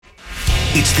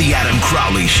It's the Adam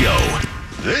Crowley Show.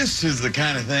 This is the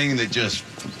kind of thing that just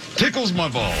tickles my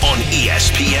balls. On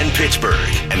ESPN Pittsburgh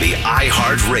and the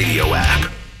iHeartRadio app.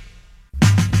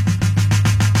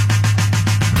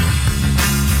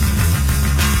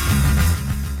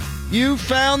 You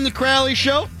found the Crowley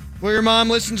Show, where your mom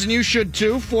listens and you should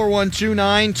too.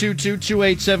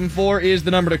 412-922-2874 is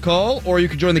the number to call, or you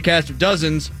can join the cast of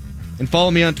dozens and follow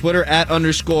me on Twitter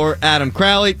 @_Adam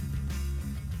Crowley.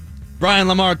 Brian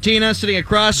LaMartina sitting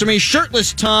across from me,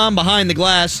 shirtless Tom behind the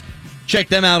glass. Check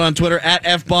them out on Twitter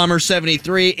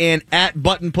 @FBomber73 and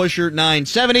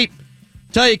 @ButtonPusher970.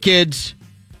 Tell your kids,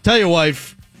 tell your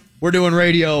wife, we're doing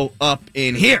radio up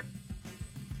in here.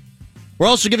 We're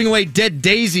also giving away Dead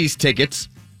Daisies tickets.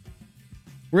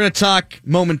 We're going to talk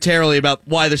momentarily about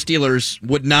why the Steelers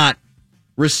would not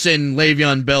rescind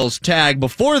Le'Veon Bell's tag.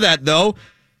 Before that, though,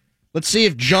 let's see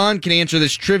if John can answer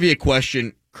this trivia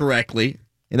question correctly.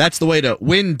 And that's the way to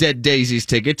win Dead Daisies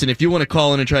tickets. And if you want to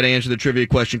call in and try to answer the trivia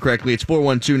question correctly, it's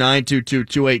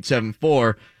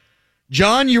 412-922-2874.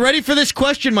 John, you ready for this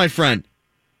question, my friend?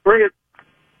 Bring it.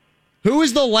 Who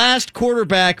is the last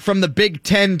quarterback from the Big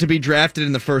Ten to be drafted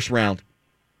in the first round?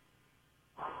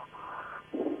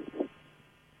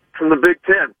 From the Big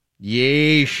Ten.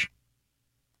 Yeesh.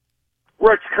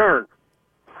 Rex Kern.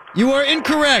 You are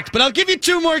incorrect, but I'll give you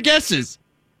two more guesses.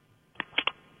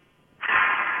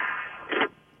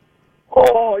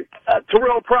 Oh,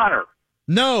 Terrell Pryor.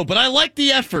 No, but I like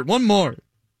the effort. One more.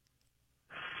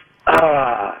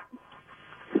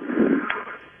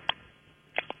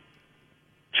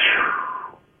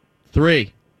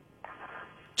 3,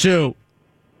 2,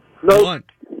 Nope. 1.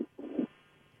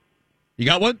 You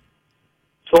got one?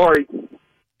 Sorry.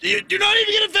 You're not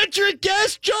even going to venture a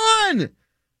guess, John!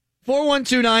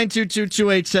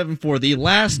 412-922-2874. The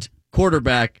last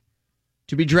quarterback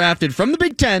to be drafted from the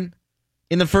Big Ten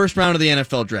in the first round of the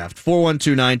NFL draft.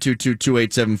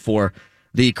 412-922-2874.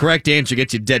 The correct answer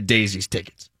gets you Dead Daisies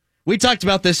tickets. We talked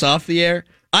about this off the air.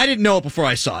 I didn't know it before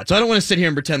I saw it, so I don't want to sit here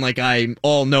and pretend like I'm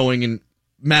all-knowing in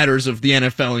matters of the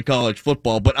NFL and college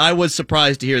football, but I was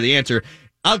surprised to hear the answer.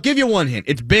 I'll give you one hint.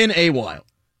 It's been a while.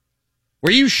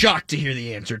 Were you shocked to hear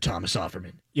the answer, Thomas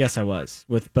Offerman? Yes, I was,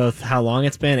 with both how long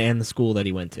it's been and the school that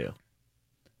he went to.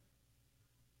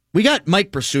 We got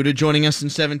Mike Pursuta joining us in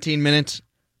 17 minutes.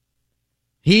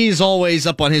 He's always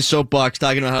up on his soapbox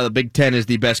talking about how the Big Ten is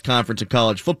the best conference in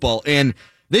college football. And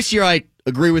this year I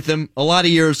agree with him. A lot of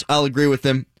years I'll agree with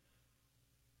him.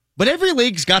 But every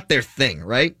league's got their thing,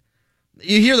 right?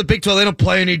 You hear the Big 12, they don't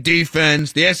play any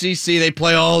defense. The SEC, they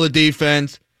play all the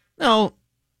defense. No,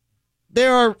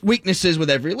 there are weaknesses with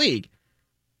every league.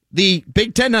 The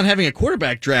Big Ten not having a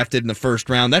quarterback drafted in the first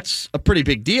round, that's a pretty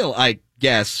big deal, I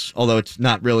guess, although it's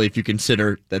not really if you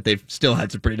consider that they've still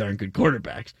had some pretty darn good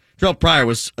quarterbacks. Terrell Pryor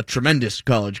was a tremendous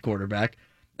college quarterback,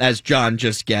 as John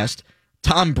just guessed.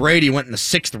 Tom Brady went in the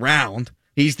 6th round.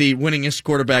 He's the winningest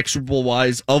quarterback Super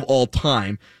Bowl-wise of all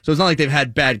time. So it's not like they've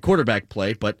had bad quarterback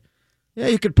play, but yeah,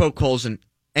 you could poke holes in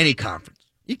any conference.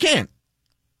 You can.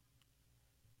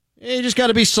 You just got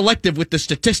to be selective with the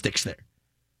statistics there.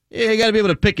 Yeah, you got to be able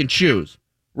to pick and choose.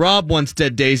 Rob wants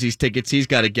Dead Daisies tickets. He's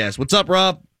got a guess. What's up,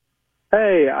 Rob?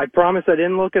 Hey, I promise I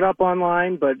didn't look it up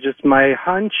online, but just my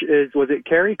hunch is, was it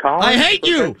Kerry Collins? I hate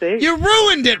you! You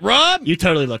ruined it, Rob! You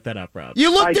totally looked that up, Rob. You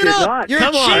looked it up! Not. You're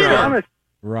Come a on, cheater!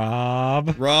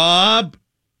 Rob. Rob.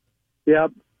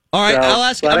 Yep. All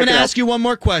right, So, I'm going to ask you one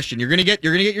more question. You're going to get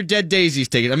your Dead Daisies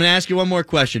ticket. I'm going to ask you one more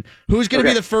question. Who's going to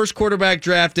be the first quarterback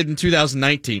drafted in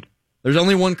 2019? There's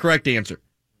only one correct answer.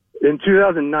 In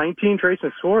 2019, Trace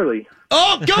McSorley.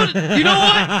 Oh, go! You know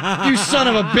what? You son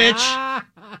of a bitch!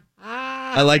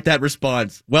 I like that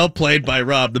response. Well played by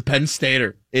Rob, the Penn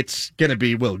Stater. It's going to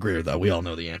be Will Grier, though. We all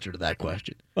know the answer to that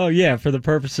question. Oh, yeah, for the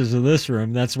purposes of this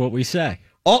room, that's what we say.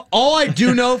 All I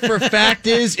do know for a fact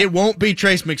is it won't be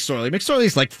Trace McSorley.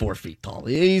 McSorley's like 4 feet tall.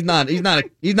 He's not an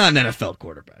NFL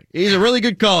quarterback. He's a really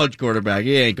good college quarterback.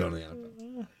 He ain't going to the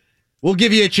NFL. We'll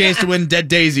give you a chance to win Dead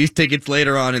Daisies tickets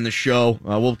later on in the show.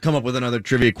 We'll come up with another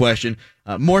trivia question.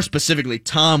 More specifically,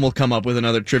 Tom will come up with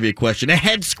another trivia question. A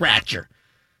head scratcher.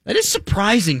 That is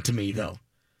surprising to me, though.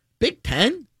 Big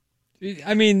Ten?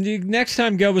 I mean, next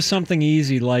time go with something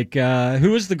easy, like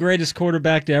who is the greatest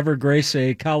quarterback to ever grace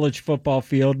a college football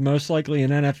field, most likely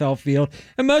an NFL field,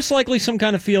 and most likely some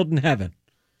kind of field in heaven?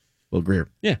 Will Grier.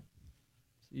 Yeah.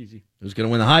 It's easy. Who's going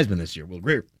to win the Heisman this year? Will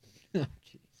Grier. Oh, jeez.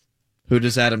 Who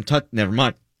does Adam touch? Never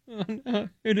mind. Oh, no.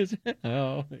 Who does?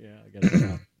 Oh, yeah, I got it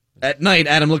now. At night,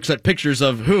 Adam looks at pictures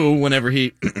of who whenever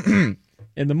he...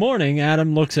 In the morning,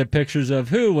 Adam looks at pictures of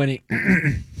who when he...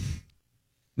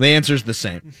 The answer's the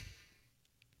same.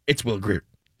 It's Will Grier.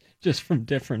 Just from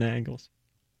different angles.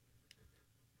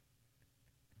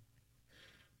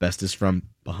 Best is from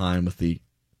behind with the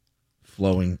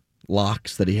flowing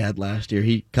locks that he had last year.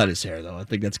 He cut his hair, though. I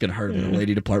think that's going to hurt him in the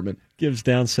lady department. Gives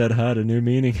Downset Hut a new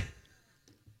meaning.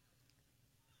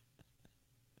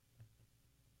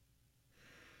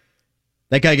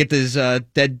 That guy get his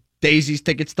Dead Daisies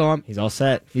tickets, Tom? He's all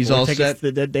set. He's 4 all tickets set. to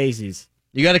the Dead Daisies.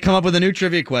 You got to come up with a new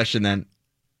trivia question then.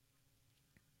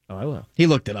 Oh, I will. He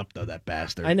looked it up, though, that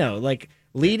bastard. I know. Like,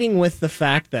 leading with the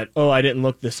fact that, I didn't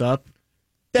look this up.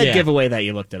 Dead giveaway that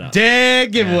you looked it up.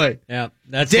 Dead giveaway. Yeah,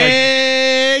 that's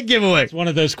Dead giveaway. It's one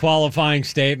of those qualifying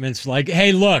statements like,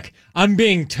 hey, look, I'm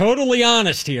being totally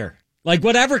honest here. Like,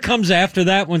 whatever comes after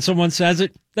that when someone says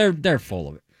it, they're full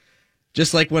of it.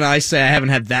 Just like when I say I haven't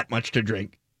had that much to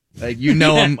drink. Like,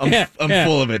 I'm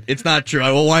full of it. It's not true.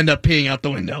 I will wind up peeing out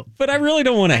the window. But I really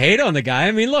don't want to hate on the guy.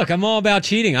 I mean, look, I'm all about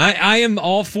cheating. I am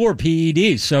all for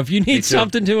PEDs. So if you need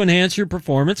something to enhance your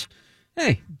performance,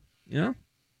 hey, we're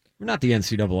not the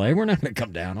NCAA. We're not going to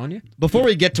come down on you. Before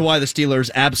we get to why the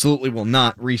Steelers absolutely will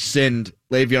not rescind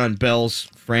Le'Veon Bell's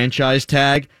franchise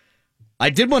tag, I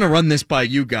did want to run this by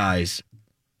you guys.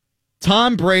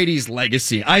 Tom Brady's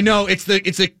legacy. I know it's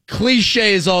a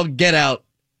cliche as all get out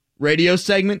radio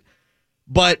segment,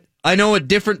 but I know at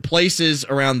different places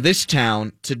around this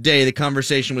town today the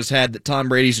conversation was had that Tom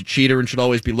Brady's a cheater and should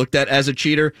always be looked at as a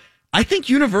cheater. I think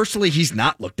universally he's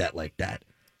not looked at like that.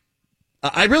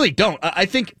 I really don't. I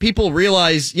think people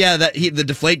realize, that the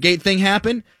Deflategate thing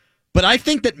happened, but I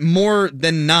think that more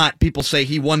than not, people say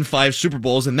he won 5 Super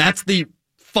Bowls, and that's the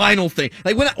final thing.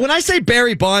 Like when I say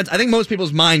Barry Bonds, I think most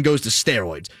people's mind goes to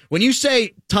steroids. When you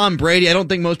say Tom Brady, I don't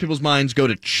think most people's minds go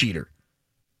to cheater.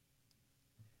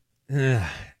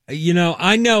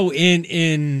 I know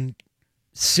in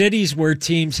cities where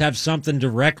teams have something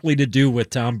directly to do with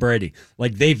Tom Brady,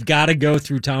 like they've got to go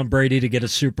through Tom Brady to get a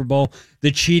Super Bowl,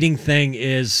 the cheating thing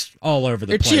is all over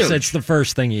the place. Huge. It's the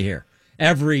first thing you hear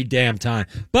every damn time.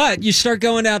 But you start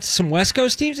going out to some West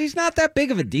Coast teams, he's not that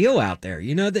big of a deal out there.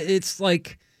 It's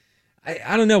like,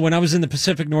 I don't know, when I was in the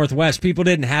Pacific Northwest, people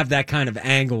didn't have that kind of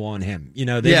angle on him. They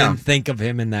didn't think of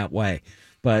him in that way.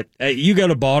 But you go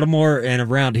to Baltimore and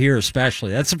around here especially,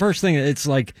 that's the first thing. It's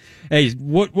like, hey,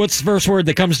 what's the first word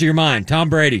that comes to your mind? Tom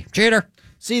Brady. Cheater.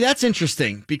 See, that's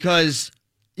interesting because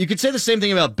you could say the same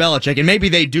thing about Belichick, and maybe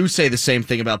they do say the same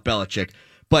thing about Belichick.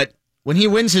 But when he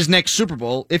wins his next Super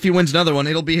Bowl, if he wins another one,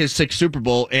 it'll be his 6th Super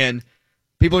Bowl, and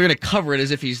people are going to cover it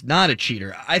as if he's not a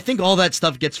cheater. I think all that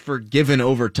stuff gets forgiven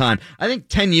over time. I think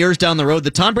 10 years down the road, the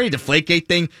Tom Brady Deflategate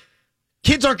thing,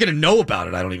 kids aren't going to know about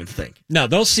it, I don't even think. No,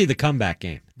 they'll see the comeback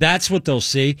game. That's what they'll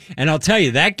see. And I'll tell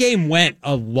you, that game went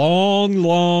a long,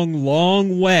 long,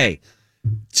 long way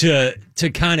to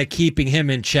kind of keeping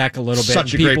him in check a little bit.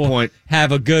 Such a People great point.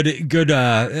 Have a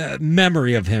good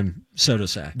memory of him, so to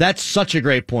say. That's such a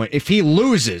great point. If he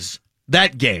loses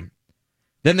that game,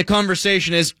 then the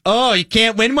conversation is, you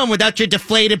can't win one without your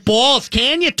deflated balls,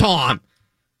 can you, Tom?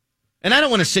 And I don't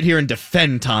want to sit here and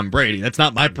defend Tom Brady. That's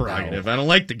not my prerogative. No. I don't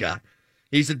like the guy.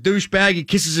 He's a douchebag. He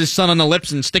kisses his son on the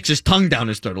lips and sticks his tongue down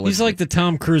his throat. He's like the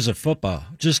Tom Cruise of football.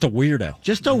 Just a weirdo.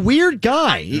 Just a weird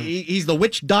guy. He's the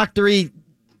witch doctory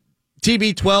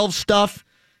TB12 stuff.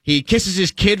 He kisses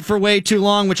his kid for way too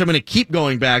long, which I'm going to keep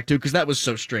going back to because that was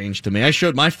so strange to me. I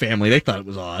showed my family. They thought it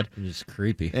was odd. It's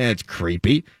creepy. It's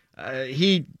creepy.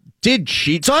 He did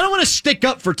cheat. So I don't want to stick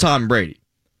up for Tom Brady.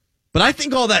 But I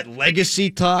think all that legacy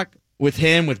talk with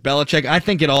him, with Belichick, I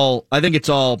think it all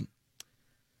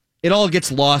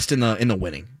gets lost in the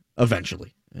winning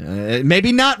eventually.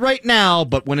 Maybe not right now,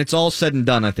 but when it's all said and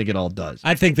done, I think it all does.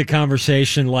 I think the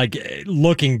conversation, like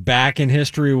looking back in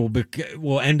history,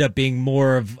 will end up being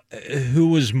more of who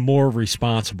was more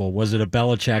responsible. Was it a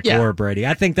Belichick or a Brady?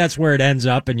 I think that's where it ends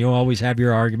up, and you'll always have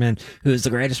your argument, who's the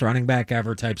greatest running back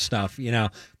ever type stuff,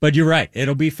 But you're right.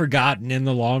 It'll be forgotten in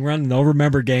the long run. They'll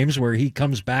remember games where he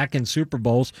comes back in Super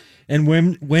Bowls and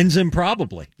wins them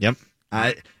probably. Yep.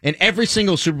 And every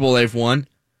single Super Bowl they've won,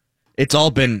 it's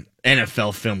all been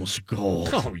NFL film was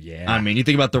gold. Oh, yeah. I mean, you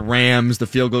think about the Rams, the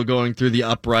field goal going through the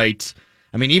uprights.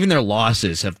 I mean, even their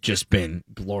losses have just been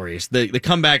glorious. The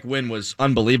comeback win was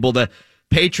unbelievable. The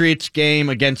Patriots game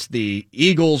against the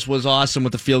Eagles was awesome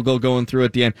with the field goal going through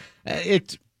at the end.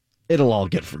 It'll all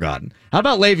get forgotten. How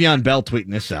about Le'Veon Bell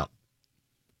tweeting this out?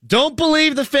 Don't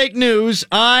believe the fake news.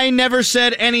 I never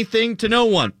said anything to no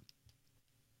one.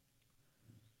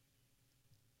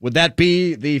 Would that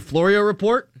be the Florio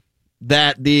report?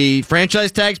 That the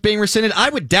franchise tag's being rescinded?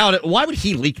 I would doubt it. Why would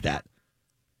he leak that?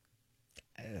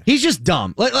 He's just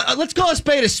dumb. Let's call a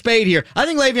spade here. I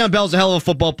think Le'Veon Bell's a hell of a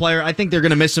football player. I think they're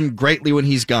going to miss him greatly when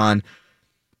he's gone.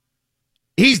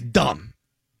 He's dumb.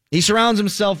 He surrounds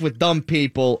himself with dumb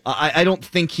people. I don't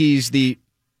think he's the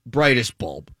brightest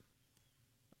bulb.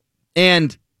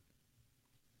 And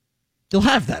you'll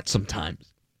have that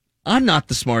sometimes. I'm not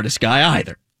the smartest guy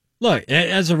either. Look,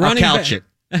 as a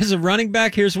running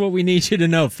back, here's what we need you to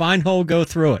know. Find hole, go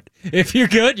through it. If you're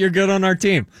good on our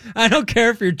team. I don't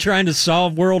care if you're trying to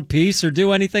solve world peace or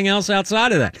do anything else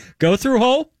outside of that. Go through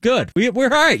hole, good. We're all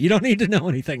right. You don't need to know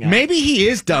anything else. Maybe he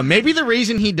is dumb. Maybe the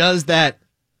reason he does that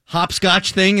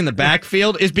hopscotch thing in the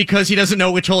backfield is because he doesn't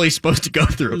know which hole he's supposed to go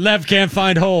through. Lev can't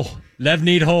find hole. Lev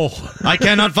need hole. I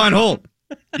cannot find hole.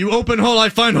 You open hole, I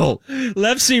find hole.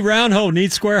 Lev see round hole,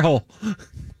 need square hole.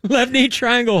 Lev need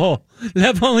triangle hole.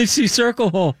 Lev only see circle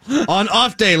hole. On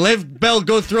off day, Lev Bell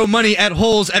go throw money at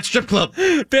holes at strip club.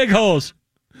 Big holes.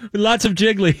 With lots of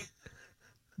jiggly.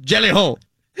 Jelly hole.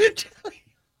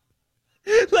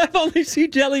 Lev only see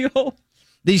jelly hole.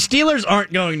 The Steelers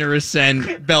aren't going to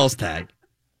rescind Bell's tag.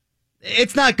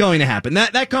 It's not going to happen.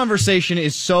 That conversation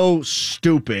is so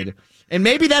stupid. And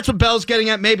maybe that's what Bell's getting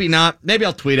at. Maybe not. Maybe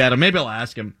I'll tweet at him. Maybe I'll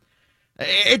ask him.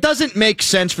 It doesn't make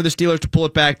sense for the Steelers to pull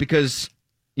it back because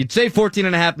you'd save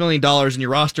 $14.5 million and your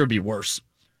roster would be worse.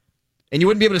 And you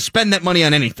wouldn't be able to spend that money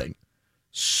on anything.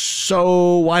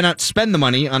 So why not spend the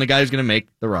money on a guy who's going to make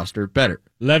the roster better?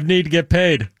 Lev need to get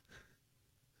paid.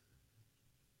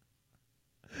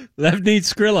 Lev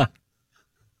needs Skrilla.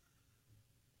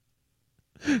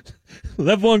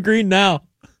 Lev want green now.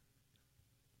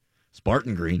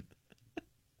 Spartan green.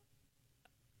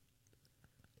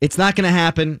 It's not going to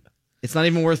happen. It's not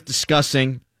even worth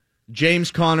discussing. James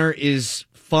Conner is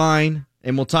fine.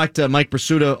 And we'll talk to Mike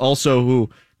Brasuda also, who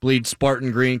bleeds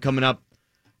Spartan green, coming up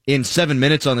in 7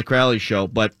 minutes on the Crowley Show.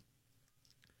 But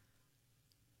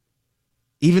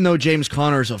even though James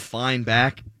Conner is a fine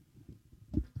back,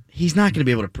 he's not going to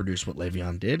be able to produce what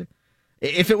Le'Veon did.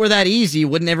 If it were that easy,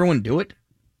 wouldn't everyone do it?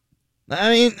 I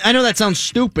mean, I know that sounds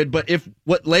stupid, but if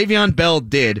what Le'Veon Bell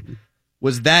did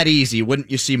was that easy,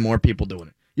 wouldn't you see more people doing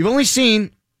it? You've only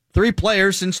seen 3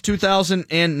 players since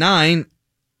 2009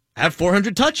 have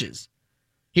 400 touches.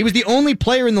 He was the only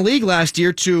player in the league last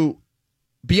year to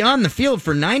be on the field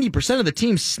for 90% of the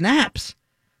team's snaps.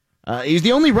 He's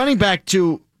the only running back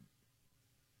to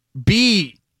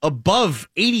be above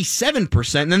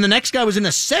 87%, and then the next guy was in the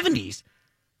 70s.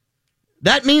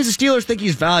 That means the Steelers think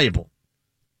he's valuable.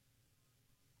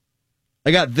 I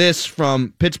got this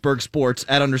from Pittsburgh Sports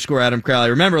 @_Adam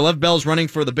Crowley. Remember, Lev Bell's running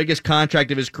for the biggest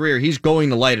contract of his career. He's going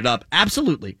to light it up.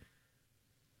 Absolutely.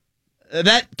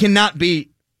 That cannot be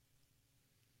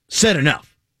said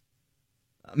enough.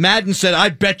 Madden said, I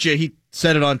bet you, he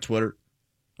said it on Twitter,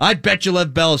 I bet you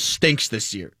Lev Bell stinks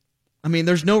this year. I mean,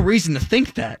 there's no reason to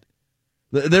think that.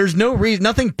 There's no reason,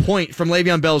 nothing from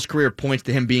Le'Veon Bell's career points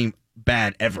to him being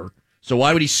bad ever. So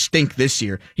why would he stink this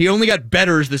year? He only got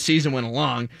better as the season went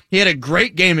along. He had a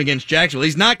great game against Jacksonville.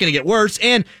 He's not going to get worse,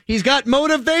 and he's got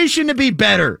motivation to be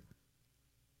better.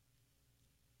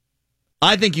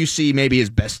 I think you see maybe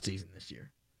his best season this year.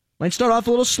 Might start off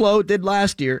a little slow, it did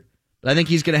last year, but I think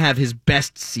he's going to have his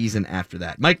best season after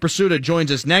that. Mike Brasuda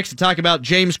joins us next to talk about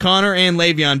James Conner and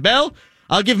Le'Veon Bell.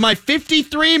 I'll give my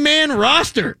 53-man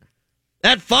roster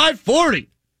at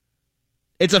 540.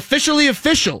 It's officially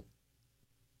official.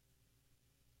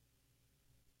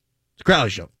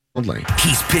 Crowley Show.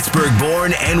 He's Pittsburgh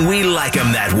born, and we like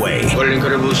him that way. What an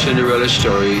incredible Cinderella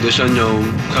story. This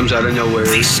unknown comes out of nowhere.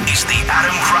 This is the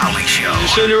Adam Crowley Show.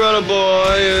 Cinderella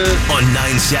boy. On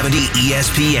 970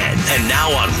 ESPN, and now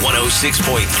on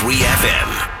 106.3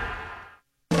 FM.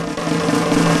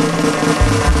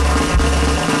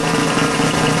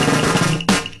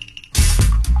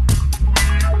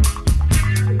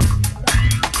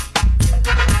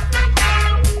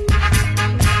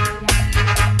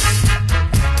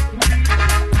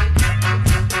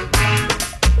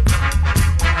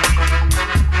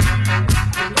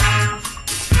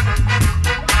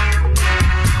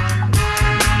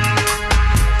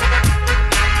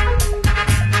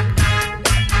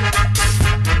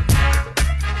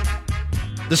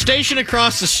 The station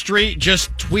across the street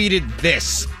just tweeted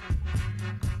this.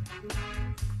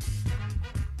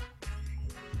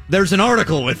 There's an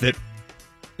article with it.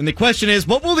 And the question is,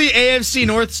 what will the AFC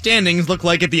North standings look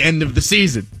like at the end of the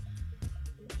season?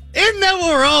 Isn't that what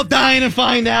we're all dying to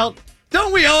find out?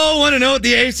 Don't we all want to know what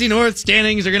the AFC North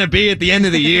standings are going to be at the end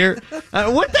of the year?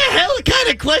 What the hell kind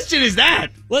of question is that?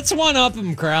 Let's one-up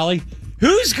them, Crowley.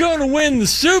 Who's going to win the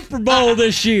Super Bowl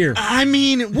this year? I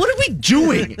mean, what are we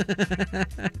doing? What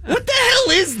the hell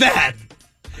is that?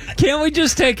 Can't we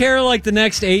just take care of like the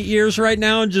next 8 years right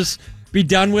now and just be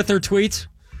done with our tweets?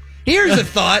 Here's a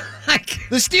thought.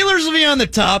 The Steelers will be on the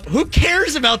top. Who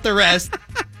cares about the rest?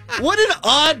 What an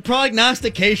odd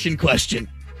prognostication question.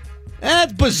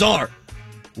 That's bizarre.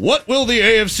 What will the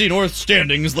AFC North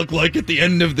standings look like at the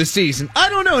end of the season? I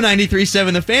don't know,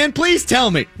 93.7 The Fan. Please tell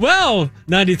me. Well,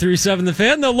 93.7 The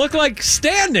Fan, they'll look like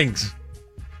standings.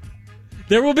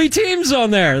 There will be teams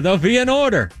on there. They'll be in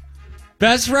order.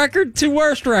 Best record to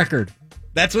worst record.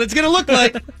 That's what it's going to look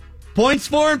like. Points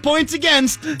for and points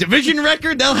against. Division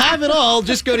record, they'll have it all.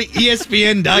 Just go to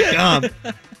ESPN.com.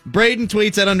 Braden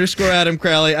tweets at _Adam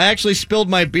Crowley. I actually spilled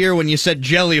my beer when you said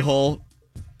jelly hole.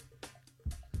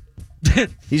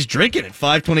 He's drinking at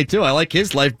 5:22. I like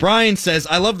his life. Brian says,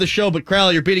 I love the show, but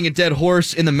Crowley, you're beating a dead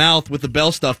horse in the mouth with the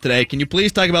Bell stuff today. Can you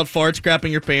please talk about farts,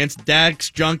 crapping your pants, Dax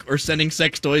junk, or sending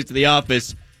sex toys to the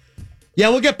office? Yeah,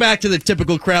 we'll get back to the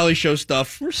typical Crowley show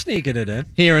stuff. We're sneaking it in.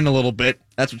 Here in a little bit.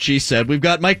 That's what she said. We've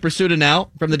got Mike Pursuta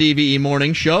now from the DVE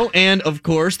Morning Show, and, of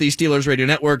course, the Steelers Radio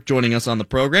Network joining us on the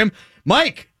program.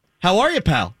 Mike, how are you,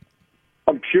 pal?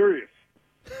 I'm curious.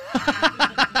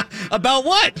 About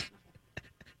what?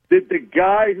 Did the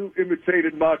guy who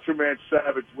imitated Macho Man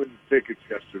Savage win the tickets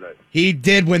yesterday? He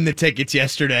did win the tickets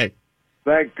yesterday.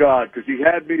 Thank God, because he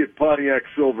had me at Pontiac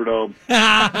Silverdome.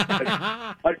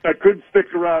 I couldn't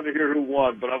stick around to hear who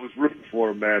won, but I was rooting for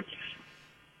him, man.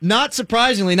 Not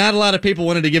surprisingly, not a lot of people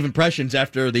wanted to give impressions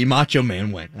after the Macho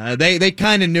Man win. They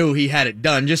kind of knew he had it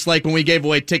done, just like when we gave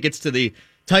away tickets to the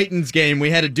Titans game,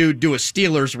 we had a dude do a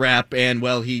Steelers rap, and,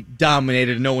 well, he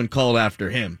dominated and no one called after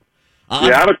him.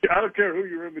 I don't care who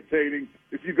you're imitating.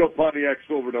 If you go Pontiac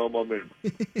Silverdome, I'm in.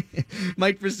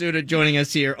 Mike Pursuta joining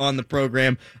us here on the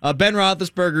program. Ben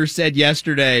Roethlisberger said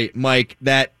yesterday, Mike,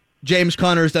 that James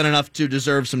Conner has done enough to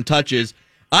deserve some touches.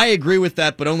 I agree with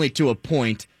that, but only to a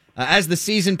point. As the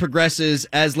season progresses,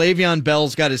 as Le'Veon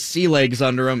Bell's got his sea legs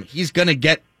under him, he's going to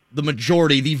get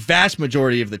the vast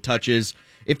majority of the touches.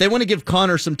 If they want to give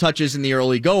Conner some touches in the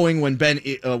early going when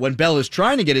Bell is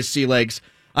trying to get his sea legs,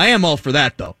 I am all for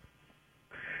that, though.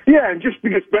 Yeah, and just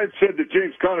because Ben said that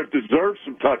James Conner deserves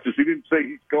some touches, he didn't say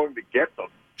he's going to get them.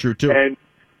 True, too. And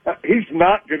he's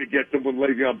not going to get them when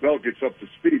Le'Veon Bell gets up to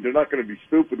speed. They're not going to be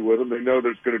stupid with him. They know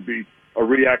there's going to be a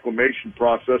reacclimation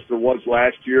process. There was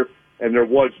last year, and there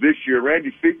was this year.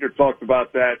 Randy Fichtner talked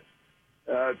about that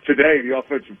today, the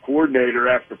offensive coordinator,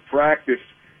 after practice,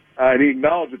 and he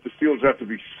acknowledged that the Steelers have to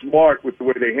be smart with the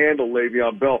way they handle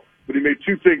Le'Veon Bell. But he made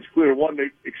two things clear. One,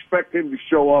 they expect him to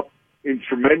show up in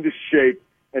tremendous shape.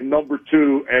 And number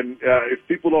two, and if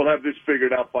people don't have this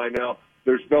figured out by now,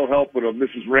 there's no helping them.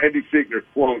 This is Randy Fichtner,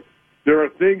 quote, there are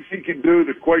things he can do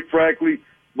that, quite frankly,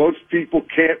 most people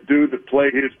can't do that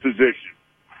play his position.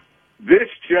 This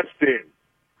just in.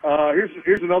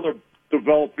 Here's another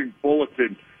developing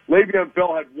bulletin. Le'Veon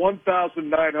Bell had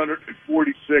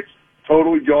 1,946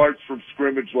 total yards from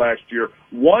scrimmage last year.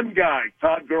 One guy,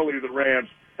 Todd Gurley of the Rams,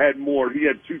 had more. He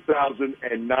had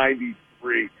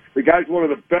 2,093. The guy's one of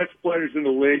the best players in the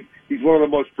league. He's one of the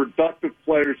most productive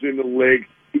players in the league.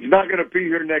 He's not going to be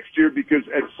here next year because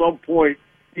at some point,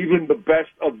 even the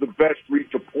best of the best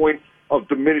reach a point of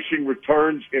diminishing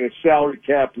returns in a salary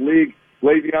cap league.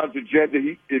 Le'Veon's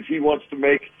agenda is he wants to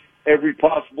make every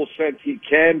possible cent he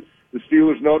can. The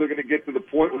Steelers know they're going to get to the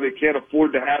point where they can't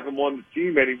afford to have him on the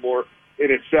team anymore in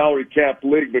a salary cap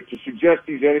league. But to suggest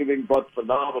he's anything but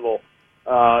phenomenal,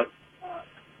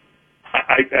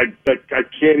 I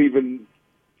can't even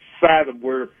fathom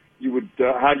where you would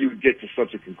how you would get to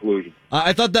such a conclusion.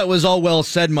 I thought that was all well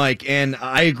said, Mike, and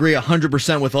I agree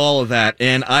 100% with all of that.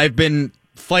 And I've been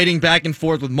fighting back and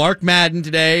forth with Mark Madden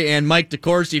today and Mike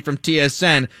DeCourcy from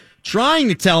TSN, trying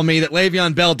to tell me that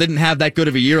Le'Veon Bell didn't have that good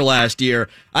of a year last year.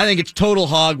 I think it's total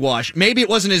hogwash. Maybe it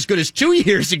wasn't as good as 2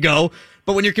 years ago,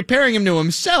 but when you're comparing him to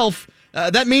himself,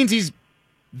 that means he's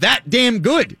that damn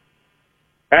good.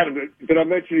 Adam, did I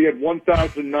mention he had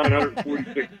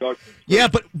 1,946 touches? Yeah,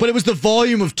 but it was the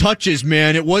volume of touches,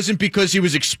 man. It wasn't because he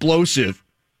was explosive.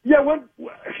 Yeah,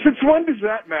 since when does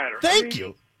that matter? Thank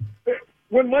you.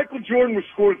 When Michael Jordan was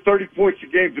scoring 30 points a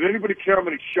game, did anybody care how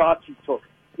many shots he took?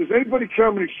 Does anybody care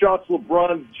how many shots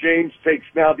LeBron James takes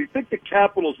now? Do you think the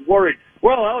Capitals worried?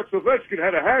 Well, Alex Ovechkin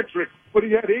had a hat trick, but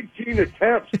he had 18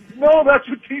 attempts. No, that's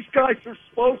what these guys are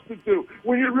supposed to do.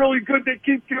 When you're really good, they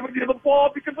keep giving you the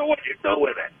ball because of what you do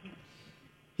with it.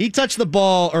 He touched the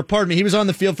ball, or pardon me, he was on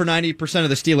the field for 90% of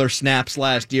the Steelers' snaps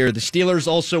last year. The Steelers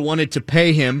also wanted to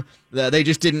pay him. They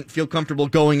just didn't feel comfortable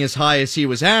going as high as he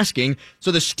was asking. So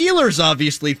the Steelers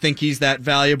obviously think he's that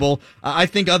valuable. I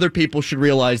think other people should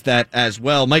realize that as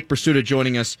well. Mike Pursuta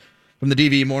joining us from the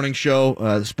DVE Morning Show,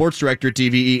 the sports director at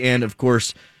DVE, and, of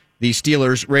course, the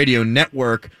Steelers Radio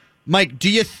Network. Mike,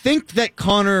 do you think that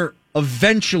Conner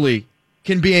eventually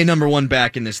can be a number one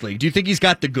back in this league? Do you think he's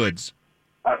got the goods?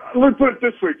 Let me put it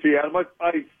this way to you, Adam.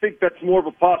 I think that's more of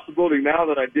a possibility now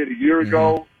than I did a year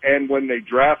ago. And when they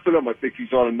drafted him, I think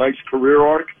he's on a nice career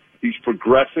arc. He's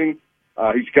progressing.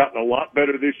 He's gotten a lot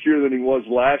better this year than he was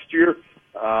last year.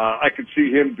 I could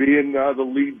see him being the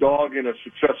lead dog in a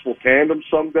successful tandem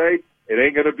someday. It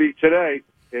ain't going to be today.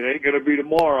 It ain't going to be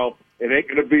tomorrow. It ain't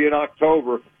going to be in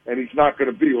October. And he's not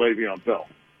going to be Le'Veon Bell.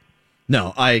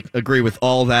 No, I agree with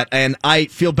all that, and I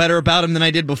feel better about him than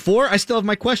I did before. I still have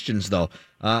my questions, though.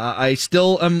 I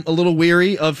still am a little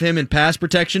weary of him in pass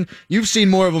protection. You've seen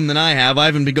more of him than I have. I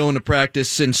haven't been going to practice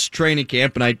since training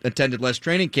camp, and I attended less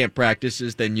training camp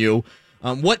practices than you.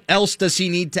 What else does he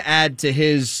need to add to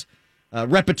his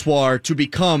repertoire to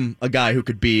become a guy who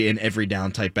could be an every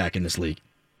down type back in this league?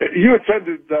 You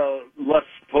attended less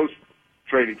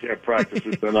post-training camp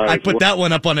practices than I I put that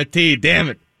one up on a tee, damn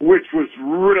it. Which was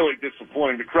really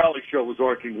disappointing. The Crowley show was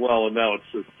arcing well, and now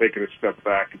it's taking a step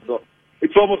back.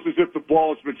 It's almost as if the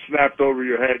ball has been snapped over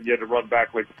your head and you had to run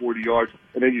back like 40 yards,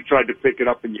 and then you tried to pick it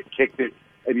up and you kicked it,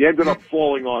 and you ended up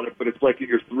falling on it, but it's like at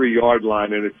your 3-yard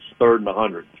line, and it's 3rd and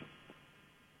 100.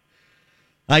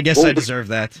 I guess I deserve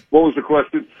that. What was the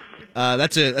question?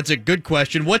 That's a good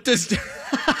question. What does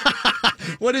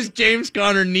what does James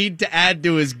Conner need to add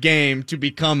to his game to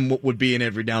become what would be an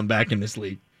every down back in this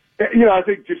league? I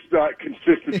think just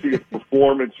consistency of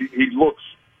performance. He looks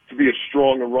to be a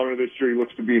stronger runner this year. He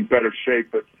looks to be in better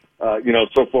shape, but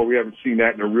so far we haven't seen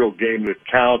that in a real game that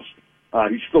counts.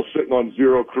 He's still sitting on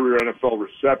 0 career NFL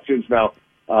receptions. Now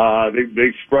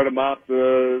they spread him out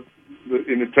in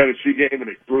the Tennessee game and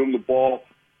they threw him the ball.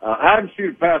 I haven't seen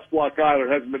a pass block either.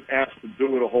 Hasn't been asked to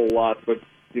do it a whole lot, but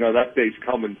that day's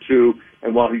coming too.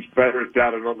 And while he's better at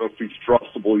that, I don't know if he's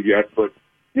trustable yet, but.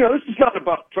 This is not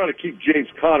about trying to keep James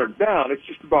Conner down. It's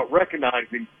just about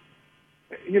recognizing,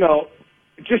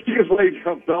 just because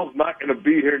Le'Veon Bell's not going to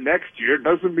be here next year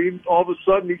doesn't mean all of a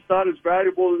sudden he's not as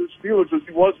valuable to the Steelers as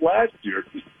he was last year.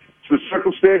 It's the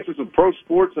circumstances of pro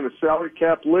sports and a salary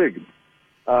cap league.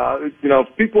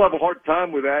 People have a hard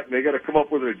time with that, and they got to come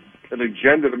up with an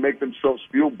agenda to make themselves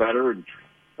feel better. And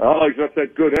he's not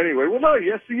that good anyway. Well, no,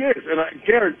 yes, he is, and I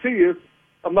guarantee you.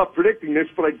 I'm not predicting this,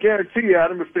 but I guarantee you,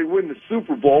 Adam, if they win the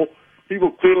Super Bowl, he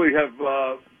will clearly have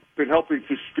been helping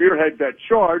to spearhead that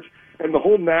charge, and the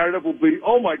whole narrative will be,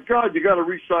 oh, my God, you got to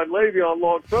re-sign Le'Veon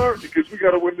long-term because we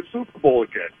got to win the Super Bowl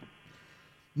again.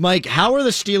 Mike, how are the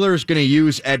Steelers going to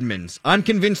use Edmonds? I'm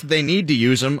convinced that they need to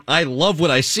use him. I love what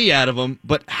I see out of him,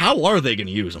 but how are they going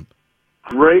to use him?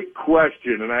 Great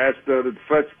question, and I asked the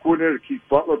defensive coordinator, Keith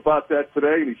Butler, about that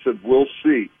today, and he said, we'll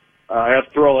see. I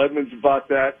asked Terrell Edmonds about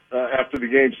that after the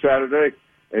game Saturday,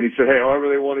 and he said, hey, however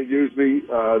they want to use me,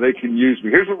 they can use me.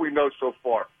 Here's what we know so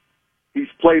far. He's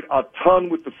played a ton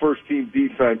with the first-team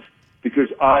defense because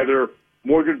either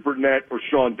Morgan Burnett or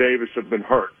Sean Davis have been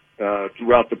hurt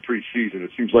throughout the preseason.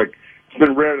 It seems like it's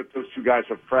been rare that those two guys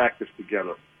have practiced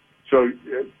together. So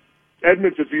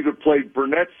Edmonds has either played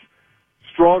Burnett's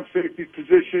strong safety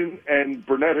position, and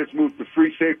Burnett has moved to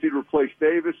free safety to replace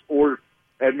Davis, or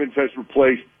Edmonds has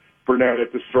replaced Burnett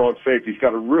at the strong safety. He's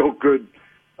got a real good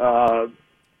set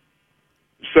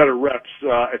of reps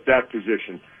at that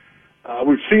position.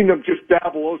 We've seen them just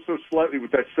dabble so slightly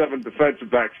with that 7 defensive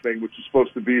backs thing, which is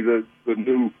supposed to be the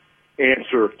new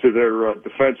answer to their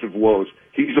defensive woes.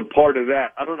 He's a part of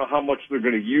that. I don't know how much they're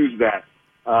going to use that.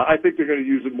 I think they're going to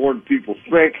use it more than people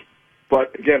think.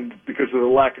 But, again, because of the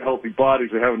lack of healthy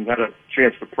bodies, they haven't had a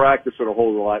chance to practice it a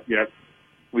whole lot yet.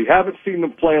 We haven't seen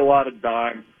them play a lot of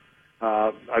dime.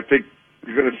 I think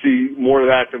you're going to see more of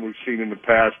that than we've seen in the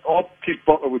past. All Keith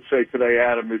Butler would say today,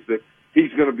 Adam, is that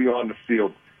he's going to be on the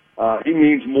field. He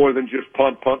means more than just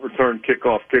punt, return,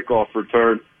 kickoff,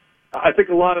 return. I think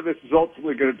a lot of this is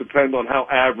ultimately going to depend on how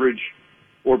average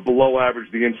or below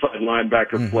average the inside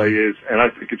linebacker play is, and I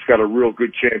think it's got a real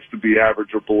good chance to be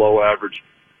average or below average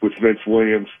with Vince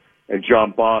Williams and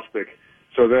John Bostic.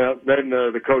 So then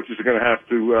the coaches are going to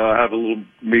have a little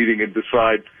meeting and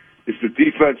decide, is the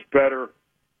defense better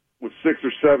with 6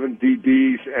 or 7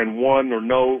 DBs and 1 or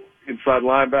no inside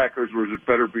linebackers, or is it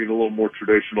better being a little more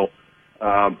traditional?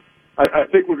 I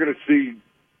think we're going to see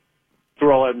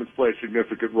Terrell Edmonds play a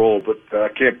significant role, but I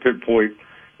can't pinpoint,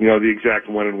 the exact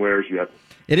when and wheres yet.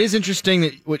 It is interesting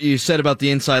that what you said about the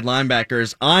inside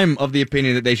linebackers. I'm of the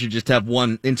opinion that they should just have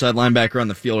one inside linebacker on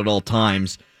the field at all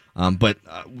times. But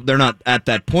they're not at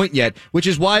that point yet, which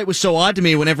is why it was so odd to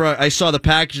me whenever I saw the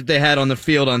package that they had on the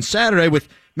field on Saturday with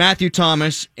Matthew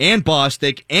Thomas and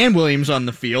Bostic and Williams on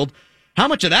the field. How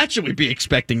much of that should we be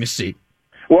expecting to see?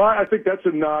 Well, I think that's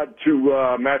a nod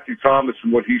to Matthew Thomas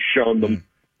and what he's shown them.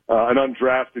 An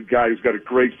undrafted guy who's got a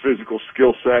great physical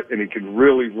skill set, and he can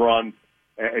really run.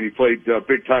 and he played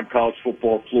big-time college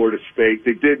football at Florida State.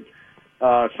 They did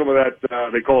some of that,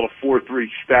 they call it a 4-3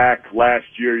 stack. Last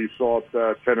year you saw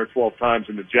it 10 or 12 times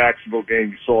in the Jacksonville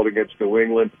game. You saw it against New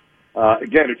England.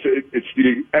 Again, it's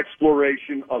the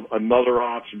exploration of another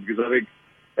option, because I think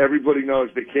everybody knows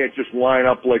they can't just line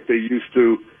up like they used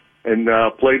to and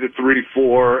play the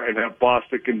 3-4 and have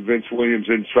Bostic and Vince Williams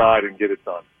inside and get it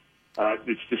done.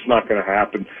 It's just not going to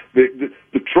happen.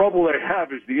 The trouble they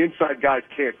have is the inside guys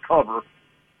can't cover,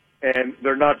 and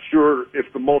they're not sure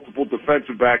if the multiple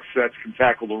defensive back sets can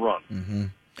tackle the run. Mm-hmm.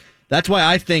 That's why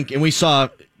I think, and we saw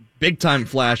big-time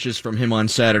flashes from him on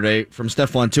Saturday, from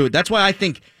Stephon Tuitt. That's why I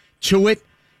think Tuitt,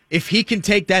 if he can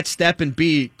take that step and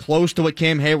be close to what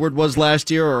Cam Hayward was last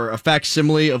year, or a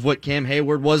facsimile of what Cam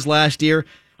Hayward was last year,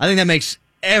 I think that makes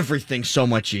everything so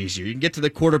much easier. You can get to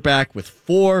the quarterback with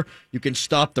 4. You can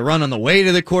stop the run on the way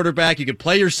to the quarterback. You can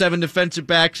play your 7 defensive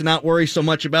backs and not worry so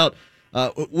much about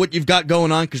what you've got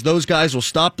going on, because those guys will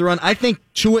stop the run. I think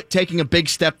Tuitt taking a big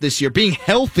step this year, being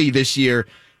healthy this year,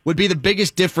 would be the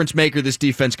biggest difference maker this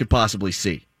defense could possibly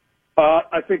see.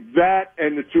 I think that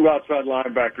and the 2 outside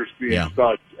linebackers being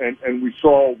studs. And we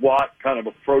saw Watt kind of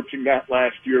approaching that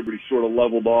last year, but he sort of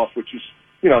leveled off, which is,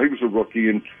 he was a rookie,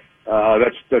 and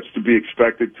that's to be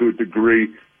expected to a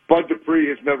degree. Bud Dupree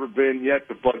has never been yet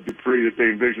the Bud Dupree that they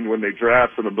envisioned when they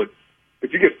drafted him. But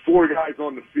if you get 4 guys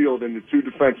on the field and the 2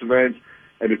 defensive ends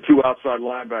and the 2 outside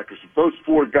linebackers, if those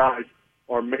 4 guys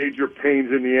are major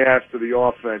pains in the ass to the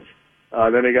offense,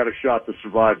 then they got a shot to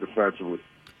survive defensively.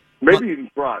 Maybe even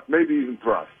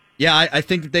thrive. Yeah, I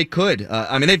think that they could.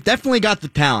 I mean, they've definitely got the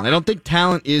talent. I don't think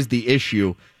talent is the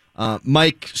issue.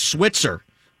 Mike Switzer,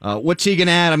 what's he going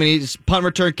to add? I mean, he's punt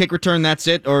return, kick return, that's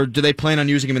it? Or do they plan on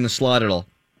using him in the slot at all?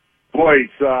 Boy,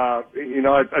 I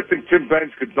think Tim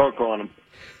Benz could dunk on him.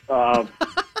 I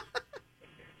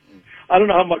don't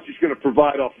know how much he's going to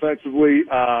provide offensively.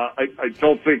 I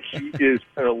don't think he is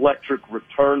an electric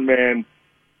return man,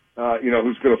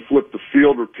 who's going to flip the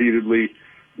field repeatedly.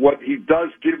 What he does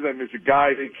give them is a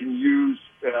guy they can use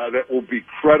that will be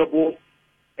credible,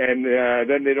 and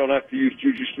then they don't have to use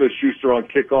Juju Smith-Schuster on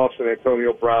kickoffs and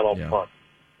Antonio Brown on punts.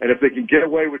 And if they can get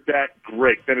away with that,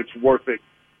 great. Then it's worth it.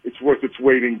 It's worth its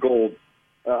weight in gold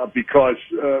because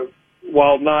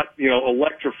while not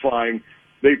electrifying,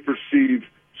 they perceive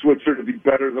Switzer to be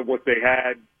better than what they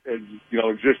had as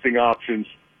existing options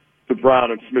to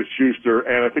Brown and Smith-Schuster.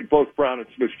 And I think both Brown and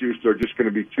Smith-Schuster are just going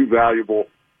to be too valuable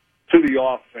to the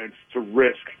offense to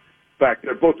risk back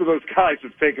there. Both of those guys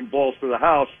have taken balls to the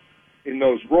house in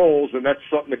those roles, and that's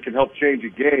something that can help change a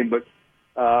game. But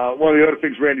one of the other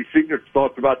things Randy Fichtner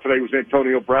talked about today was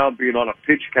Antonio Brown being on a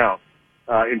pitch count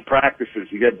in practices.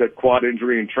 He had that quad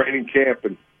injury in training camp,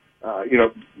 and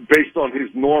based on his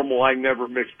normal I never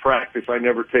miss practice, I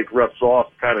never take reps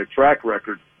off kind of track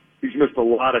record, he's missed a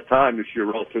lot of time this year,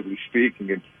 relatively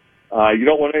speaking. And you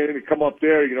don't want anything to come up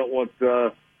there. You don't want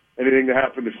anything to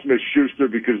happen to Smith-Schuster,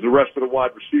 because the rest of the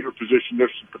wide receiver position,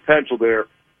 there's some potential there.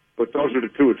 But those are the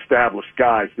 2 established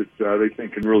guys that they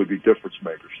think can really be difference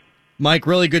makers. Mike,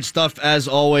 really good stuff as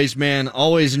always, man.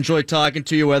 Always enjoy talking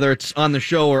to you, whether it's on the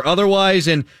show or otherwise.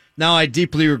 And now I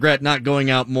deeply regret not going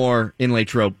out more in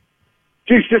Latrobe.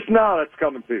 Geez, just now that's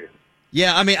coming to you.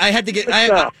 Yeah, I mean, I had to get.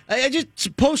 I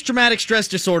just post-traumatic stress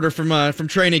disorder from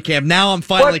training camp. Now I'm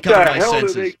finally coming to my senses. What the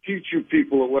hell do they teach you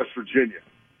people at West Virginia?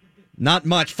 Not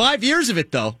much. 5 years of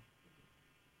it, though.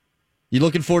 You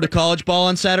looking forward to college ball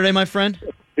on Saturday, my friend?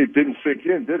 It didn't sink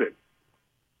in, did it?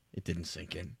 It didn't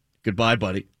sink in. Goodbye,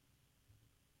 buddy.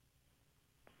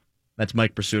 That's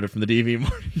Mike Pursuta from the DV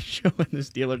Morning Show and the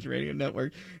Steelers Radio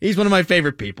Network. He's one of my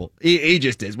favorite people. He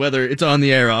just is. Whether it's on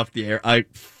the air or off the air, I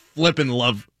flippin'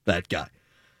 love that guy.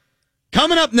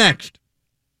 Coming up next,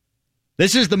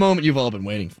 this is the moment you've all been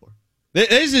waiting for.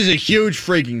 This is a huge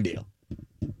freaking deal.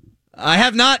 I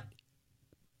have not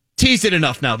teased it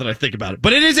enough now that I think about it,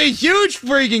 but it is a huge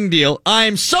freaking deal.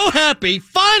 I'm so happy,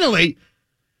 finally,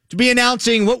 to be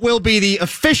announcing what will be the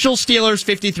official Steelers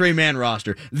 53-man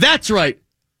roster. That's right.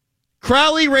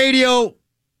 Crowley Radio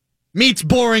meets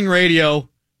boring radio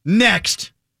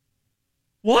next.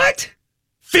 What?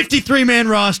 53-man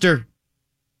roster.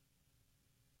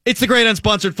 It's the great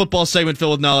unsponsored football segment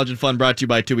filled with knowledge and fun, brought to you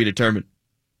by To Be Determined.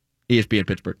 ESPN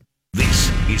Pittsburgh.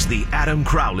 This is the Adam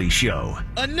Crowley Show.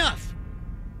 Enough.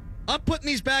 I'm putting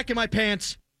these back in my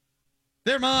pants.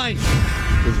 They're mine.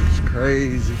 This is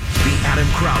crazy. The Adam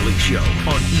Crowley Show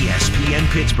on ESPN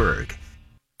Pittsburgh.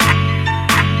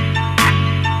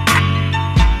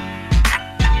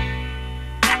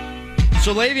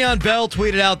 So Le'Veon Bell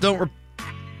tweeted out,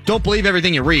 don't believe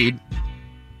everything you read.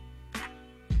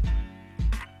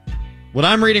 What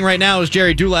I'm reading right now is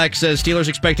Jerry Dulac says Steelers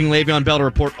expecting Le'Veon Bell to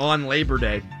report on Labor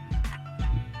Day.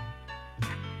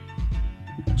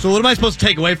 So what am I supposed to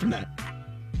take away from that?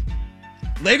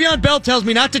 Le'Veon Bell tells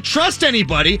me not to trust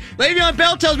anybody. Le'Veon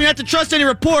Bell tells me not to trust any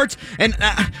reports. And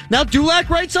now Dulac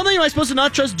writes something? Am I supposed to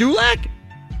not trust Dulac?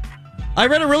 I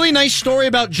read a really nice story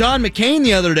about John McCain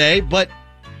the other day, but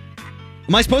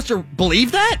am I supposed to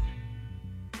believe that?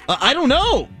 I don't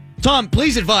know. Tom,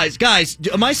 please advise. Guys,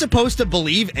 am I supposed to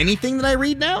believe anything that I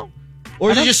read now? Or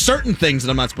is it just certain things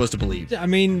that I'm not supposed to believe? I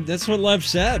mean, that's what Lev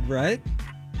said, right?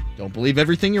 Don't believe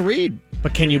everything you read.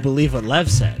 But can you believe what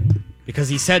Lev said? Because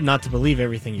he said not to believe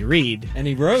everything you read. And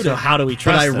he wrote it. So how do we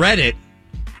trust But I him? read it.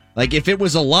 Like, if it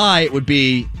was a lie, it would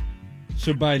be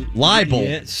so by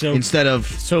libel so instead of...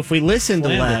 So if we listen to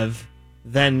slander. Lev,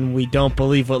 then we don't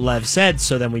believe what Lev said,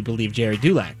 so then we believe Jerry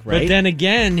Dulac, right? But then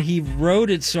again, he wrote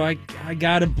it, so I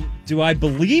gotta... Do I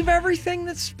believe everything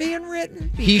that's being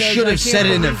written? He Because should I have said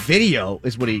it in a believe- video,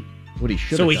 is what he should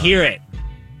have So we done. hear it.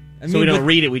 I So mean, we don't but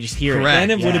read it, we just hear Correct. it.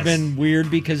 Then it would have Yes. been weird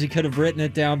because he could have written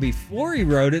it down before he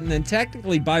wrote it, and then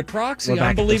technically by proxy, We're back I'm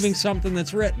at this- believing something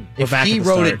that's written. We're If back he at the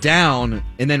wrote start. it down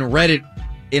and then read it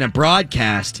in a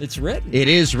broadcast, It's written. it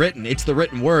is written. It's the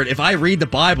written word. If I read the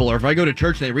Bible, or if I go to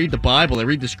church and they read the Bible, they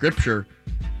read the scripture,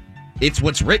 it's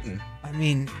what's written. I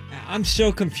mean, I'm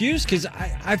so confused because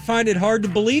I find it hard to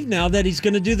believe now that he's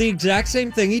going to do the exact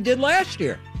same thing he did last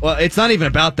year. Well, it's not even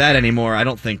about that anymore, I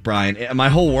don't think, Brian. My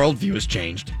whole worldview has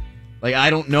changed. Like, I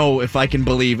don't know if I can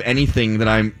believe anything that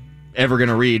I'm ever going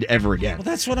to read ever again. Well,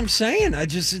 that's what I'm saying.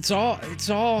 It's all.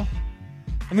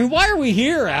 I mean, why are we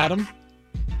here, Adam?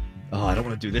 Oh, I don't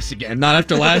want to do this again. Not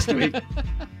after last week.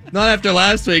 Not after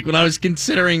last week when I was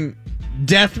considering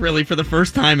death really for the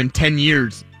first time in 10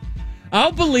 years.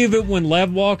 I'll believe it when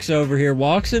Lev walks over here,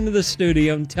 walks into the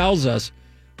studio, and tells us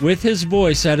with his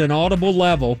voice at an audible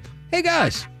level, "Hey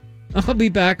guys, I'll be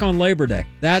back on Labor Day."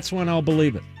 That's when I'll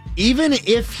believe it. Even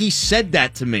if he said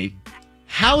that to me,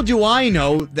 how do I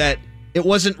know that it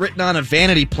wasn't written on a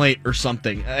vanity plate or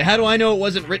something? How do I know it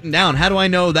wasn't written down? How do I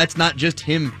know that's not just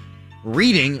him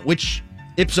reading, which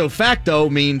ipso facto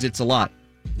means it's a lot?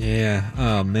 Yeah.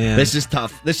 Oh man. This is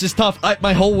tough.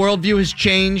 My whole worldview has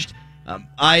changed.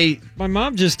 My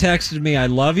mom just texted me, "I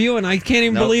love you," and I can't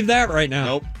even Nope. believe that right now.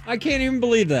 Nope. I can't even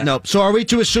believe that. Nope. So are we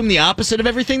to assume the opposite of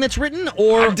everything that's written,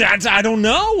 or I don't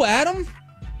know, Adam.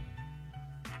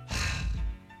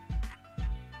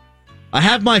 I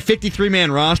have my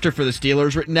 53-man roster for the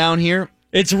Steelers written down here.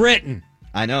 It's written.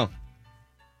 I know.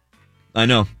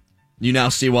 You now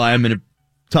see why I'm in a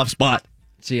tough spot.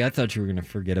 See, I thought you were going to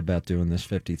forget about doing this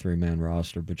 53-man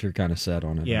roster, but you're kind of set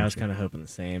on it. Yeah, I aren't was you? kind of hoping the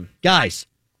same. Guys,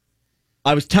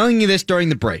 I was telling you this during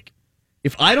the break.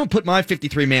 If I don't put my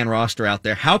 53-man roster out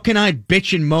there, how can I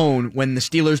bitch and moan when the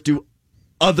Steelers do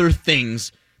other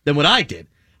things than what I did?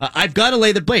 I've got to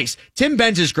lay the base. Tim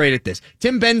Benz is great at this.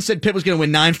 Tim Benz said Pitt was going to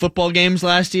win 9 football games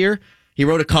last year. He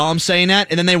wrote a column saying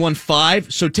that, and then they won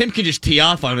 5, so Tim can just tee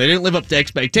off on them. They didn't live up to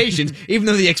expectations, even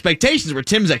though the expectations were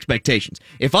Tim's expectations.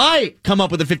 If I come up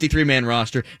with a 53-man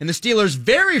roster, and the Steelers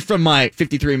vary from my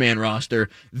 53-man roster,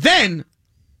 then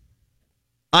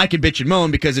I can bitch and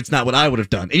moan because it's not what I would have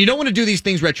done. And you don't want to do these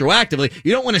things retroactively.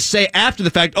 You don't want to say after the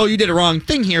fact, "Oh, you did a wrong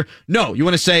thing here." No, you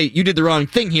want to say you did the wrong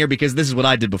thing here because this is what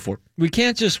I did before. We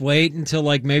can't just wait until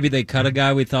like maybe they cut a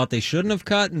guy we thought they shouldn't have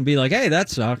cut and be like, "Hey, that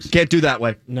sucks." Can't do that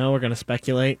way. No, we're going to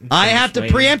speculate. I have to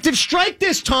preemptive strike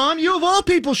this, Tom. You of all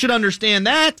people should understand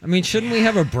that. I mean, shouldn't we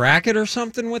have a bracket or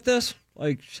something with this?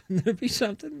 Like, shouldn't there be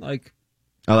something like?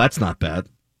 Oh, that's not bad.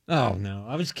 Oh no,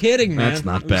 I was kidding, man. That's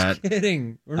not I was bad.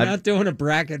 Kidding. We're not doing a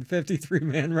bracket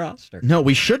 53-man roster. No,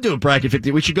 we should do a bracket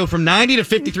 50. We should go from 90 to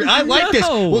 53. I like this.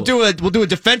 No. We'll do a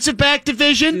defensive back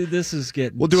division. Dude, this is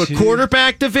getting. We'll do a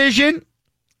quarterback division.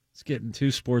 It's getting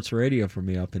too sports radio for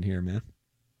me up in here, man.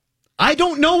 I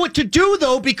don't know what to do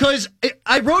though because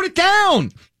I wrote it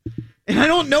down, and I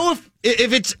don't know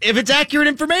if it's accurate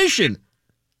information.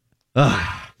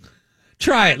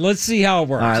 Try it. Let's see how it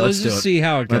works. All right, let's just do it. see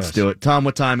how it goes. Let's do it. Tom,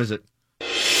 what time is it?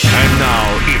 And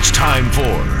now it's time for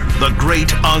the great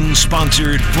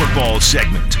unsponsored football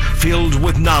segment filled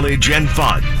with knowledge and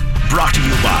fun. Brought to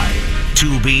you by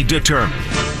To Be Determined.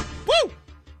 Woo!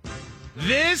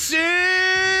 This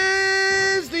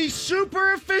is the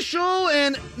super official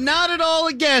and not at all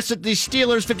a guess at the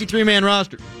Steelers 53-man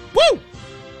roster. Woo!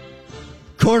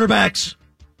 Quarterbacks.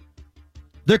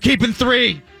 They're keeping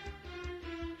 3.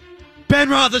 Ben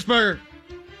Roethlisberger.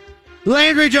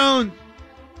 Landry Jones.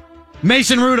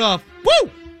 Mason Rudolph.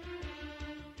 Woo!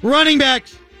 Running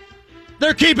backs.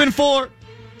 They're keeping 4.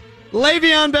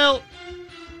 Le'Veon Bell.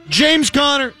 James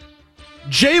Conner.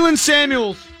 Jalen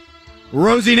Samuels.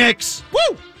 Rosie Nix.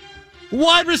 Woo!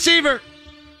 Wide receiver.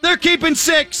 They're keeping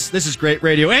 6. This is great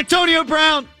radio. Antonio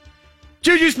Brown.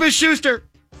 Juju Smith-Schuster.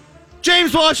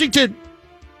 James Washington.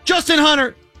 Justin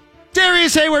Hunter.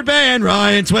 Darius Hayward-Bay and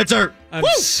Ryan Switzer. I'm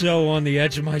so on the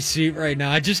edge of my seat right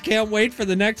now. I just can't wait for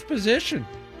the next position.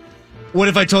 What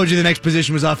if I told you the next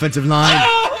position was offensive line?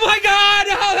 Oh, my God.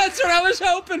 Oh, that's what I was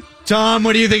hoping. Tom,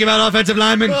 what do you think about offensive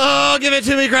linemen? Oh, give it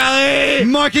to me, Crowley.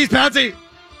 Marquise Pouncey.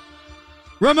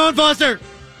 Ramon Foster.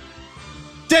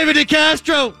 David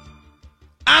DeCastro.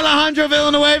 Alejandro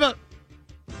Villanueva.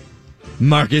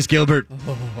 Marcus Gilbert.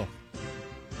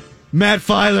 Matt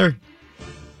Filer.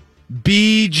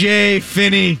 B.J.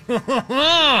 Finney.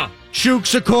 Chuk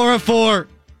Sakura 4.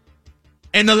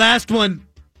 And the last one,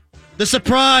 the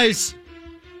surprise,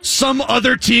 some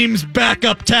other team's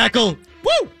backup tackle.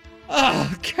 Woo!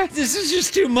 Oh, God, this is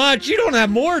just too much. You don't have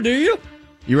more, do you?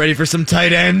 You ready for some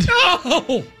tight end?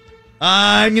 No!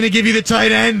 I'm going to give you the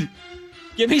tight end.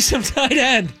 Give me some tight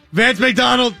end. Vance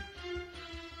McDonald.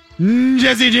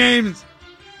 Jesse James.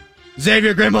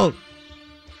 Xavier Grimble.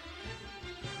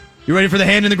 You ready for the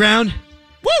hand in the ground?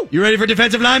 Woo! You ready for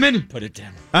defensive lineman? Put it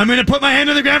down. I'm going to put my hand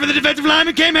on the ground for the defensive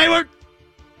lineman, Cam Hayward.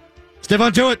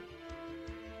 Stephon Tuitt.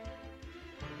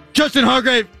 Justin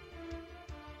Hargrave.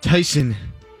 Tyson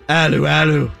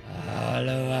Alu.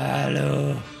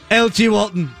 L.T.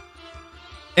 Walton.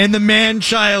 And the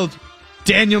man-child,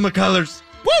 Daniel McCullers.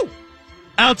 Woo!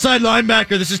 Outside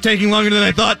linebacker. This is taking longer than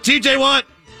I thought. T.J. Watt.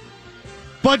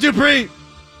 Bud Dupree.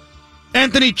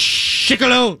 Anthony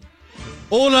Chicolo.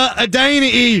 Ola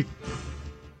Adeniyi.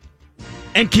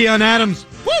 And Keon Adams.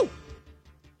 Woo!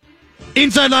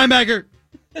 Inside linebacker.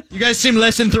 You guys seem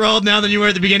less enthralled now than you were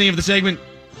at the beginning of the segment.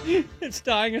 It's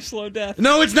dying a slow death.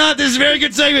 No, it's not. This is a very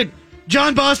good segment.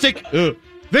 John Bostic.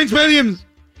 Vince Williams.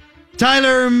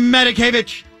 Tyler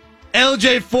Matakevich.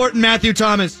 L.J. Fort and Matthew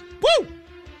Thomas. Woo!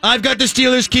 I've got the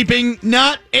Steelers keeping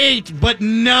not 8, but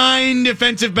 9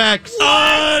 defensive backs.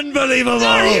 Unbelievable.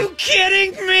 Are you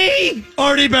kidding me?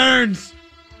 Artie Burns.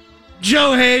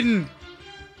 Joe Hayden.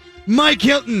 Mike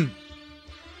Hilton.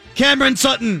 Cameron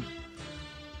Sutton.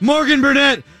 Morgan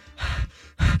Burnett.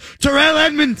 Terrell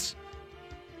Edmonds.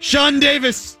 Sean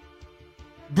Davis.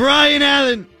 Brian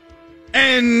Allen.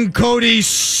 And Cody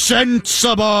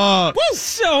Sensabaugh. Woo!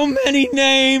 So many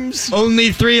names.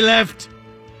 Only 3 left.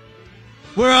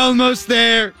 We're almost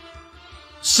there.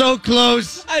 So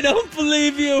close. I don't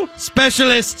believe you.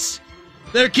 Specialists.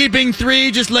 They're keeping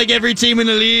 3 just like every team in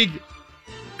the league.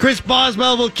 Chris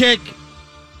Boswell will kick.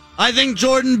 I think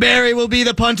Jordan Berry will be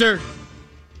the punter.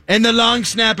 And the long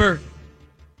snapper,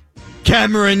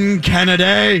 Cameron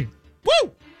Canaday.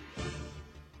 Woo!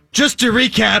 Just to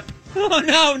recap. No,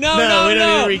 Oh, we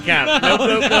don't need a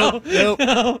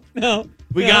recap. No.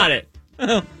 We got it.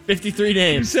 53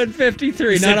 names. You said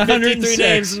 53, You not said 106. 53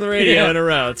 names in the radio in a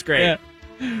row. It's great. Yeah.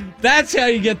 That's how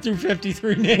you get through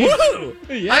 53 names. Woo!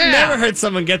 Yeah. I've never heard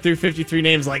someone get through 53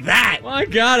 names like that. My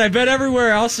God, I bet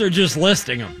everywhere else they're just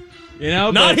listing them. You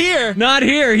know, Not here. Not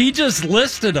here. He just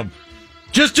listed them.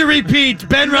 Just to repeat,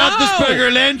 Ben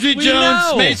Roethlisberger, Landry We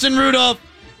Jones, know. Mason Rudolph.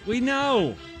 We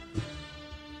know.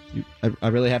 I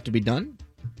really have to be done?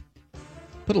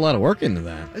 Put a lot of work into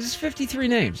that. This is 53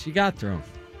 names. You got through them.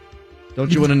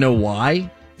 Don't you want to know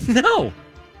why? No,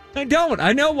 I don't.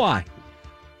 I know why.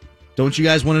 Don't you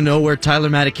guys want to know where Tyler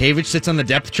Matakevich sits on the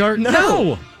depth chart?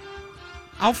 No.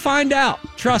 I'll find out.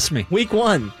 Trust me. Week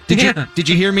 1. Did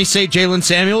you hear me say Jalen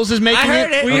Samuels is making I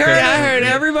heard it. We Okay. heard it. I heard it.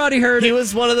 Everybody heard He it.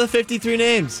 was one of the 53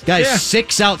 names. Guys, Yeah.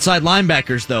 6 outside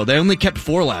linebackers, though. They only kept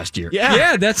 4 last year.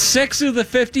 Yeah, that's 6 of the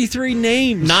 53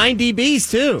 names. 9 DBs,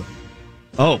 too.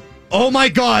 Oh my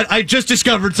God, I just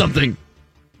discovered something.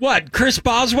 What? Chris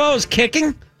Boswell is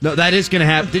kicking? No, that is going to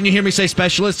happen. Didn't you hear me say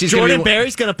specialist? He's gonna Jordan be...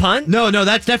 Berry's going to punt? No,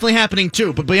 that's definitely happening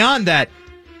too. But beyond that,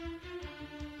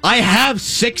 I have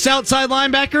 6 outside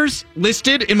linebackers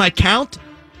listed in my count,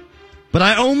 but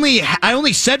I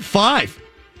only said 5.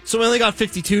 So we only got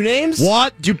 52 names?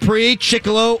 Watt, Dupree,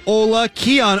 Chicolo, Ola,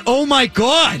 Keon. Oh my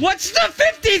God! What's the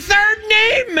 53rd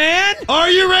name, man? Are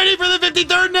you ready for the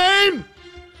 53rd name?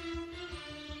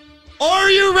 Are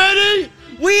you ready?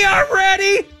 We are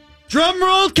ready. Drum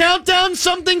roll, countdown,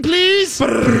 something, please.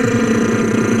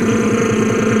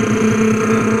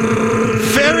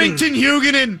 Farrington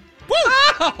Huguenin.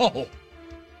 Oh,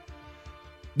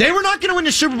 They were not going to win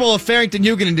the Super Bowl if Farrington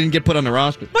Huguenin didn't get put on the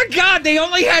roster. my God, they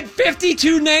only had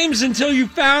 52 names until you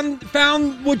found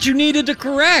what you needed to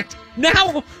correct.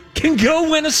 Now can go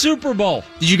win a Super Bowl.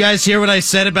 Did you guys hear what I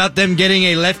said about them getting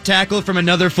a left tackle from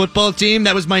another football team?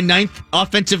 That was my 9th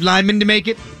offensive lineman to make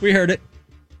it. We heard it.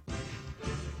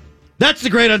 That's the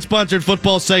great unsponsored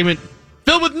football segment,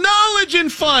 filled with knowledge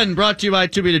and fun, brought to you by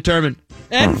To Be Determined.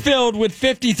 And filled with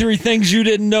 53 things you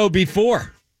didn't know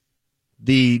before.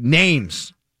 The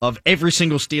names of every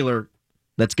single Steeler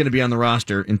that's going to be on the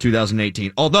roster in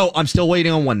 2018. Although I'm still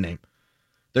waiting on one name.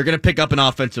 They're going to pick up an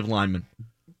offensive lineman.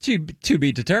 To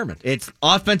be determined. It's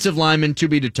offensive lineman to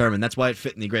be determined. That's why it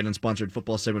fit in the great unsponsored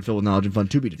football segment filled with knowledge and fun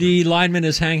to be determined. The lineman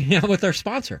is hanging out with our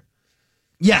sponsor.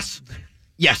 Yes.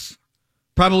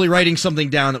 Probably writing something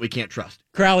down that we can't trust.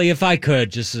 Crowley, if I could,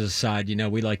 just as a side,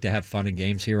 we like to have fun and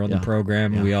games here on the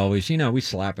program. Yeah. We always, we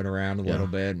slap it around a little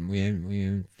bit and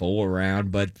we fool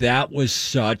around, but that was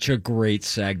such a great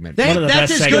segment. That's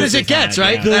as good as it gets,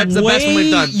 right? Yeah. That's the best one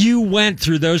we've done. You went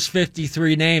through those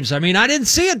 53 names. I mean, I didn't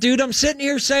see it, dude. I'm sitting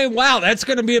here saying, wow, that's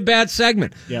going to be a bad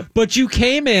segment. Yep. But you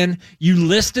came in, you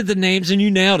listed the names, and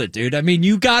you nailed it, dude. I mean,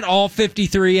 you got all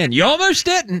 53 in. You almost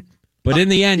didn't. But in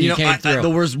the end, you came through. There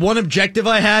was one objective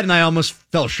I had, and I almost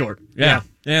fell short. Yeah,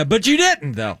 but you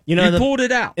didn't, though. You pulled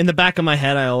it out. In the back of my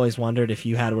head, I always wondered if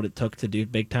you had what it took to do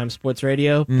big-time sports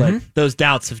radio, but those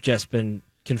doubts have just been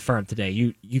confirmed today.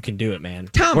 You can do it, man.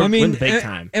 Tom, we're in big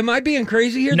time. Am I being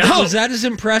crazy here? No. Was that as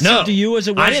impressive to you as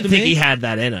it was to me? I didn't think he had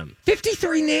that in him.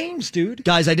 53 names, dude.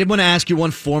 Guys, I did want to ask you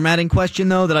one formatting question,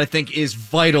 though, that I think is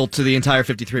vital to the entire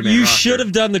 53-man roster. You should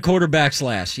have done the quarterbacks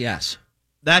last, yes.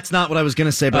 That's not what I was going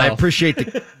to say, but I appreciate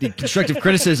the constructive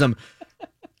criticism.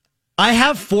 I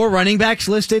have 4 running backs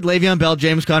listed: Le'Veon Bell,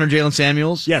 James Conner, Jalen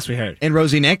Samuels. Yes, we heard. And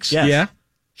Rosie Nix. Yes. Yeah.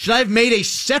 Should I have made a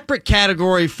separate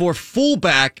category for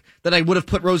fullback that I would have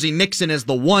put Rosie Nix in as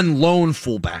the one lone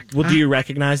fullback? Well, do you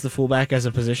recognize the fullback as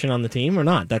a position on the team or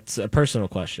not? That's a personal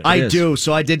question. I do,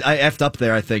 so I effed up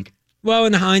there, I think. Well,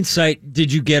 in hindsight,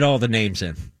 did you get all the names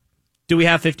in? Do we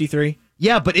have 53?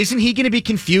 Yeah, but isn't he going to be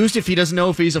confused if he doesn't know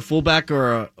if he's a fullback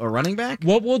or a running back?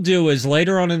 What we'll do is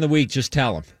later on in the week, just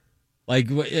tell him. Like,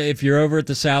 if you're over at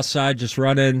the South Side, just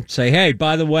run in, say, hey,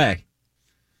 by the way,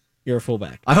 you're a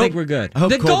fullback. I think we're good.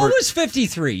 The goal was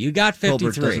 53. You got 53.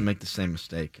 Colbert doesn't make the same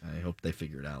mistake. I hope they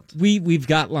figure it out. We've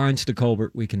got lines to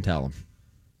Colbert. We can tell him.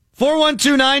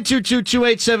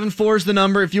 412-922-2874 is the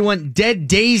number. If you want Dead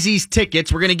Daisies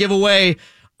tickets, we're going to give away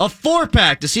a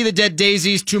 4-pack to see the Dead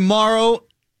Daisies tomorrow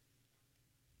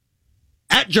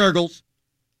at Jurgles.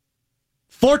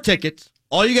 4 tickets.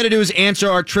 All you got to do is answer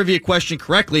our trivia question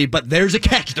correctly, but there's a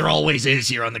catch. There always is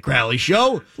here on the Crowley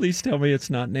Show. Please tell me it's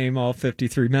not name all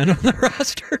 53 men on the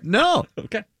roster. No.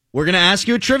 Okay. We're going to ask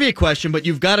you a trivia question, but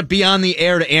you've got to be on the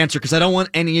air to answer because I don't want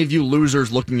any of you losers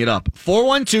looking it up.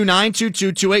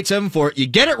 412-922-2874. You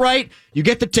get it right, you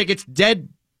get the tickets. Dead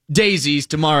Daisies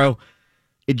tomorrow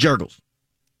at Jurgles.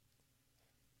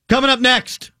 Coming up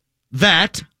next,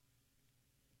 that.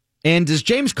 And does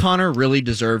James Conner really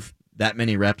deserve that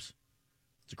many reps?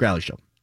 It's a Crowley Show.